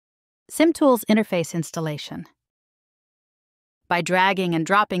SimTools interface installation. By dragging and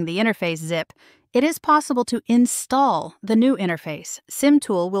dropping the interface zip, it is possible to install the new interface.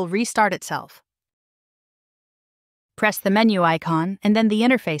 SimTool will restart itself. Press the menu icon and then the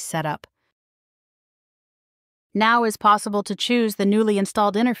interface setup. Now is possible to choose the newly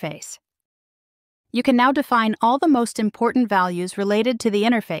installed interface. You can now define all the most important values related to the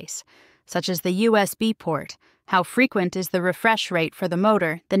interface, such as the USB port, how frequent is the refresh rate for the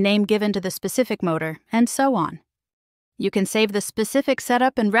motor, the name given to the specific motor, and so on. You can save the specific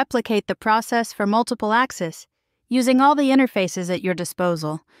setup and replicate the process for multiple axes, using all the interfaces at your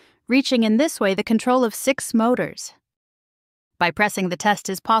disposal, reaching in this way the control of 6 motors. By pressing the test,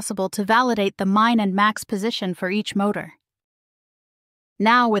 it is possible to validate the min and max position for each motor.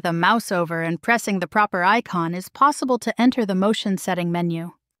 Now, with a mouse over and pressing the proper icon, it is possible to enter the motion setting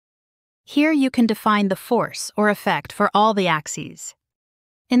menu. Here you can define the force or effect for all the axes.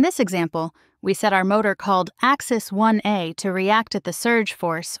 In this example, we set our motor called Axis 1A to react at the surge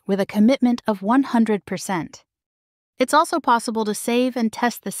force with a commitment of 100%. It's also possible to save and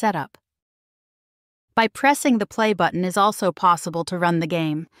test the setup. By pressing the play button, it is also possible to run the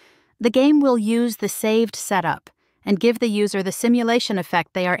game. The game will use the saved setup and give the user the simulation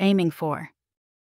effect they are aiming for.